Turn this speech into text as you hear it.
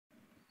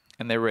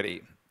And they're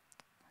ready.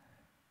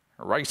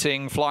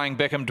 Racing, Flying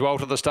Beckham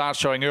dwelt at the start,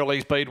 showing early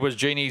speed was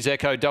Genie's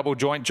Echo. Double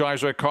Joint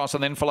drives her across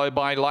and then followed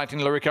by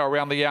Lightning Lyrica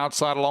around the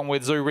outside along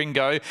with Zoo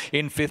Ringo.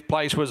 In fifth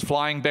place was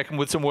Flying Beckham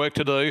with some work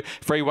to do.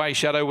 Freeway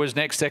Shadow was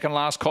next, second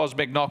last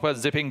Cosmic Knocker.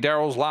 Zipping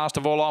Darrell's last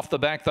of all off the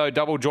back though.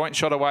 Double Joint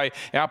shot away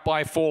out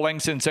by 4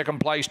 lengths in second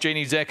place.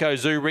 Genie's Echo,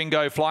 Zoo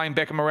Ringo, Flying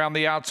Beckham around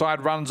the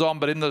outside runs on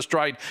but in the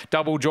straight.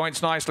 Double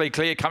Joint's nicely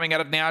clear, coming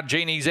at it now.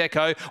 Genie's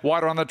Echo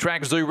wider on the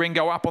track. Zoo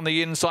Ringo up on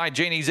the inside.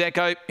 Genie's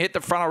Echo hit the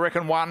front, I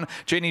reckon one.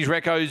 Genie's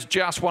Echo's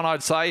just one,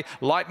 I'd say.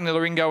 Lightning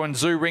Ringo and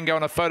Zoo Ringo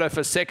in a photo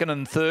for second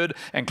and third,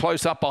 and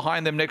close up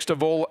behind them next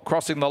of all,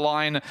 crossing the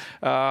line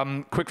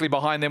quickly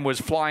behind them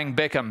was Flying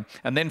Beckham,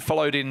 and then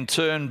followed in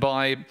turn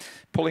by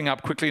pulling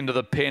up quickly into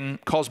the pen,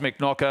 Cosmic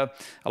Knocker,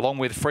 along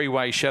with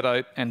Freeway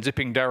Shadow and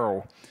Zipping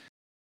Darrell.